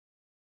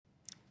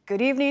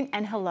Good evening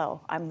and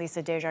hello. I'm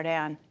Lisa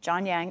Desjardins.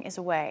 John Yang is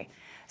away.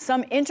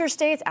 Some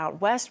interstates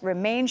out west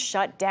remain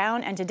shut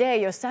down, and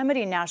today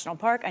Yosemite National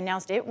Park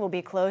announced it will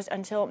be closed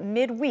until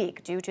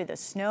midweek due to the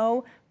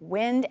snow,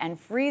 wind, and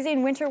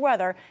freezing winter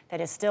weather that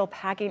is still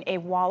packing a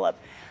wallop.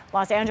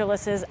 Los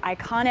Angeles'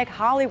 iconic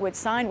Hollywood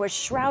sign was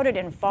shrouded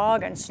in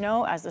fog and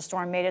snow as the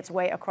storm made its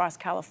way across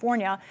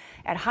California.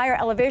 At higher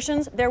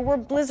elevations, there were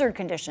blizzard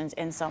conditions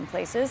in some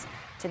places.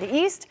 To the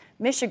east,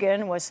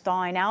 Michigan was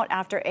thawing out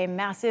after a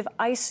massive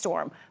ice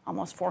storm.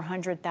 Almost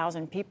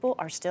 400,000 people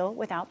are still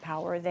without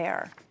power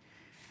there.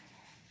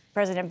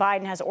 President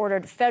Biden has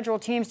ordered federal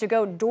teams to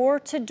go door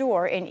to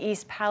door in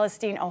East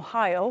Palestine,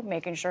 Ohio,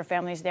 making sure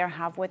families there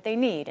have what they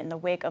need in the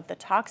wake of the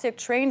toxic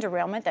train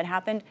derailment that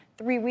happened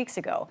 3 weeks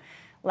ago.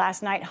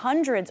 Last night,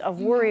 hundreds of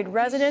worried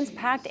residents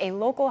packed a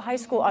local high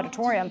school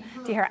auditorium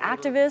to hear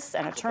activists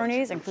and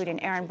attorneys,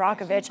 including Aaron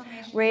Brockovich,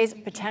 raise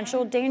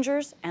potential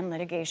dangers and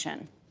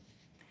litigation.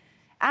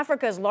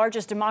 Africa's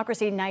largest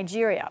democracy,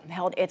 Nigeria,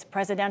 held its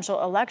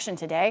presidential election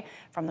today.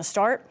 From the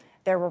start,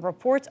 there were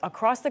reports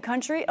across the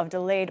country of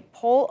delayed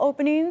poll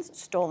openings,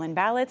 stolen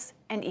ballots,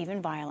 and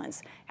even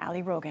violence.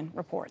 Ali Rogan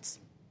reports.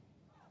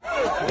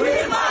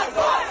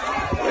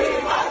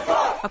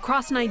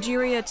 Across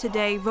Nigeria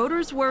today,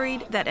 voters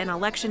worried that an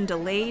election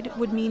delayed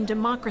would mean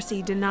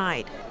democracy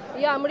denied.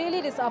 Yeah, I'm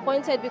really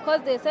disappointed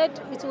because they said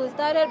it will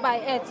start by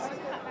 8.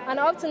 And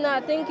up to now,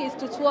 I think it's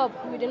to 12.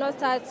 We did not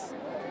start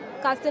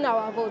casting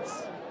our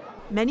votes.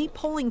 Many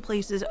polling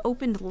places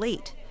opened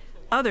late.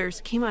 Others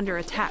came under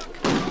attack.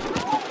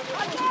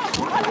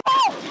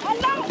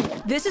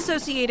 This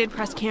Associated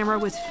Press camera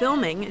was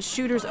filming as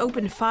shooters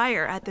opened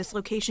fire at this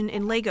location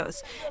in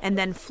Lagos and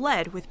then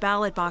fled with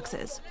ballot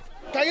boxes.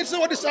 Can you see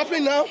what is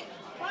happening now?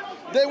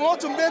 They want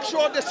to make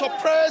sure they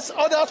suppress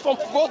others from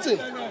voting.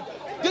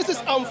 This is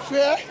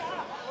unfair.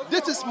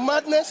 This is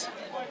madness.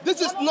 This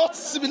is not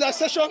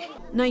civilization.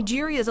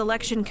 Nigeria's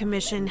election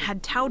commission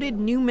had touted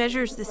new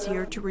measures this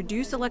year to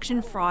reduce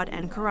election fraud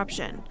and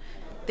corruption.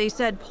 They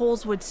said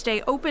polls would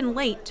stay open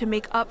late to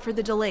make up for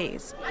the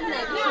delays.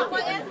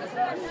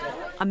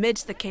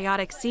 Amidst the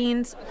chaotic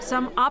scenes,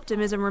 some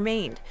optimism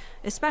remained,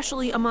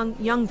 especially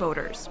among young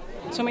voters.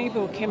 So many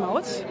people came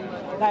out,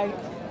 like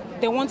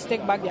they want to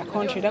take back their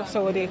country,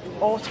 so they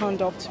all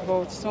turned up to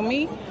vote. So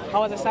me, I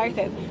was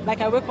excited.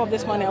 Like I woke up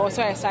this morning, I was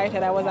so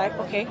excited. I was like,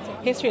 okay,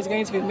 history is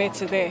going to be made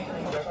today.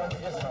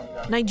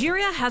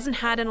 Nigeria hasn't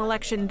had an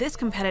election this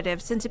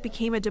competitive since it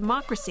became a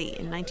democracy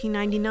in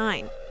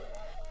 1999.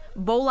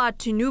 Bola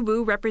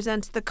Tinubu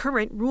represents the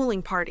current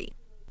ruling party,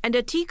 and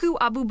Atiku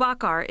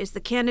Abubakar is the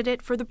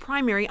candidate for the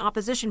primary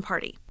opposition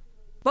party.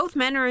 Both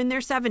men are in their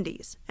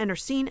 70s and are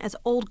seen as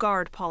old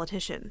guard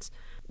politicians.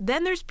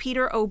 Then there's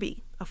Peter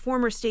Obi, a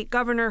former state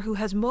governor who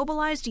has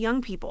mobilized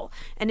young people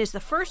and is the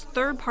first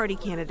third-party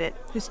candidate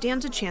who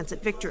stands a chance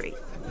at victory.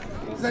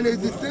 It's an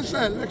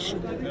existential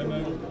election.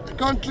 The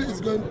country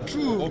is going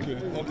through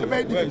a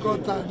very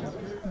difficult time.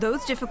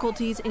 Those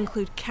difficulties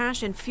include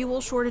cash and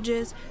fuel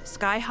shortages,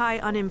 sky-high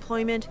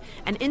unemployment,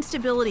 and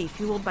instability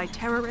fueled by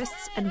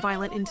terrorists and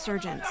violent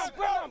insurgents.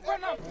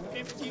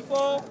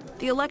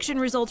 The election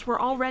results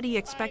were already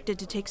expected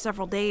to take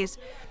several days,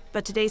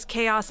 but today's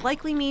chaos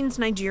likely means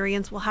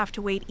Nigerians will have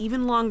to wait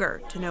even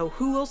longer to know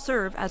who will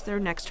serve as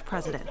their next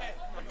president.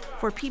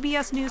 For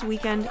PBS News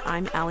Weekend,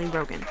 I'm Ali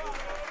Rogan.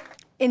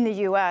 In the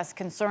U.S.,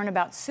 concern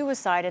about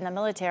suicide in the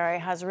military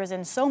has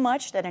risen so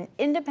much that an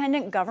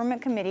independent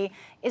government committee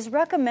is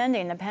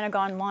recommending the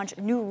Pentagon launch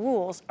new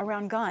rules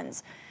around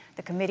guns.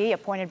 The committee,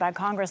 appointed by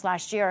Congress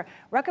last year,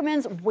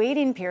 recommends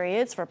waiting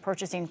periods for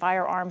purchasing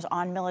firearms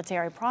on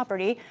military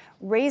property,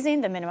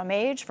 raising the minimum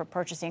age for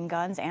purchasing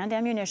guns and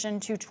ammunition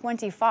to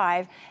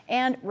 25,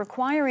 and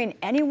requiring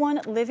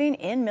anyone living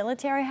in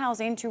military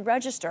housing to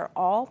register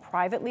all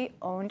privately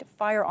owned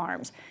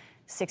firearms.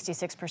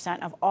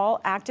 66% of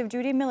all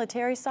active-duty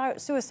military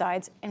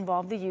suicides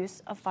involve the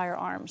use of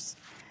firearms.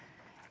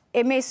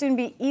 It may soon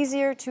be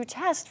easier to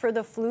test for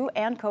the flu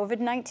and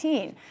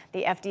COVID-19.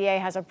 The FDA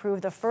has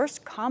approved the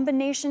first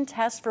combination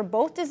test for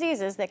both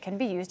diseases that can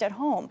be used at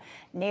home.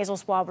 Nasal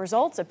swab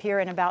results appear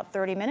in about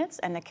 30 minutes,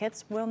 and the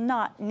kits will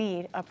not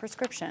need a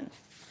prescription.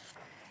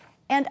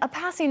 And a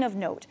passing of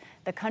note,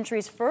 the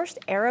country's first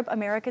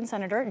Arab-American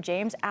senator,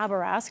 James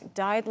Abarask,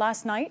 died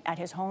last night at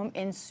his home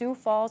in Sioux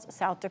Falls,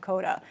 South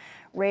Dakota.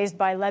 Raised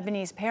by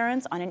Lebanese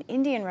parents on an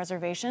Indian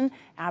reservation,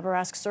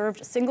 Abarask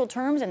served single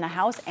terms in the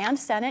House and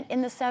Senate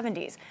in the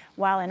 70s.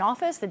 While in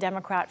office, the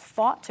Democrat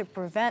fought to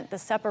prevent the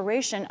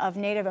separation of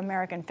Native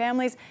American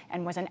families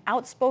and was an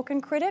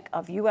outspoken critic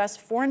of U.S.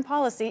 foreign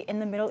policy in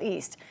the Middle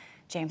East.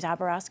 James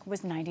Abarask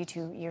was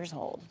 92 years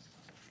old.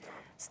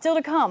 Still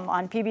to come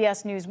on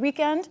PBS News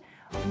Weekend,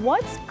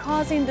 what's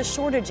causing the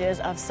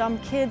shortages of some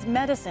kids'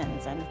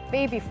 medicines and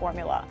baby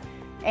formula?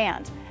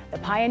 And the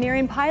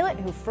pioneering pilot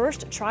who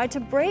first tried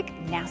to break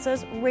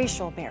NASA's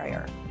racial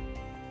barrier.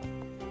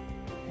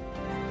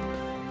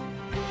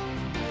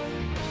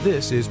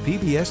 This is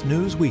PBS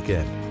News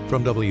Weekend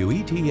from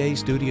WETA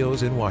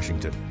Studios in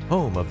Washington,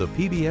 home of the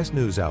PBS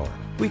NewsHour,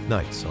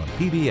 weeknights on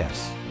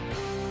PBS.